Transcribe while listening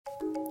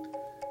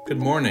Good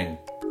morning.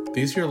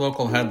 These are your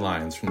local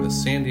headlines from the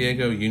San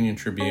Diego Union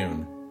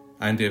Tribune.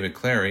 I'm David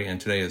Clary,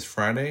 and today is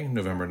Friday,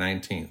 November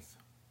 19th.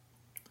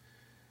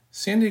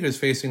 San Diego is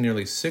facing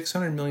nearly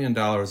 $600 million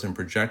in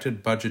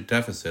projected budget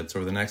deficits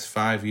over the next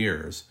 5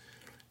 years,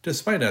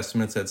 despite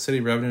estimates that city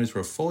revenues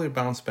will fully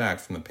bounce back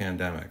from the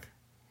pandemic.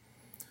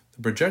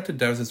 The projected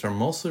deficits are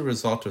mostly a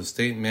result of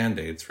state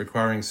mandates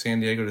requiring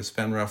San Diego to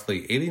spend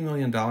roughly $80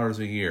 million a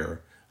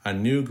year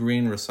on new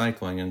green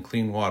recycling and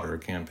clean water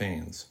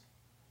campaigns.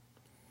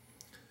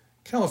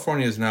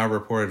 California has now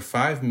reported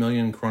 5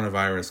 million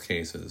coronavirus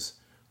cases,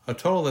 a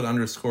total that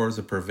underscores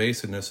the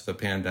pervasiveness of the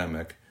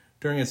pandemic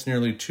during its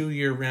nearly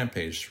 2-year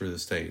rampage through the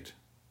state.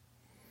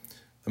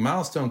 The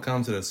milestone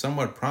comes at a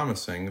somewhat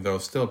promising, though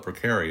still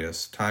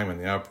precarious, time in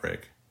the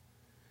outbreak.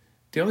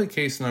 Daily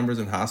case numbers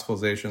and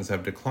hospitalizations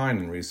have declined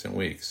in recent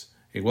weeks,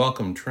 a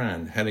welcome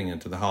trend heading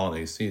into the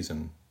holiday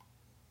season.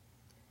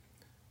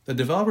 The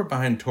developer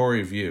behind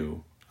Torrey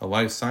View, a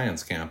life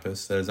science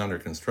campus that is under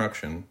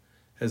construction,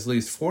 has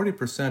leased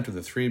 40% of the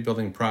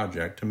 3-building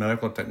project to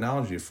medical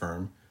technology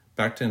firm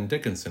Becton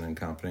Dickinson &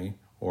 Company,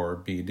 or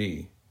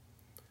BD.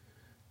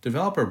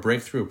 Developer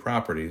Breakthrough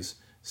Properties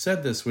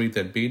said this week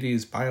that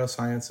BD's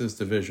Biosciences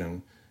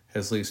division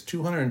has leased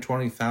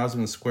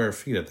 220,000 square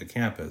feet at the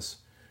campus,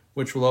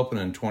 which will open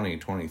in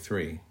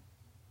 2023.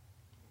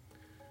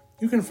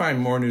 You can find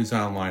more news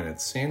online at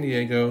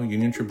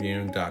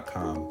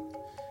SanDiegoUnionTribune.com.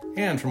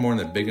 And for more on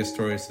the biggest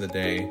stories of the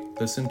day,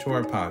 listen to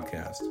our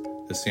podcast,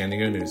 the San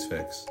Diego News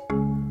Fix.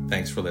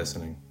 Thanks for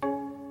listening.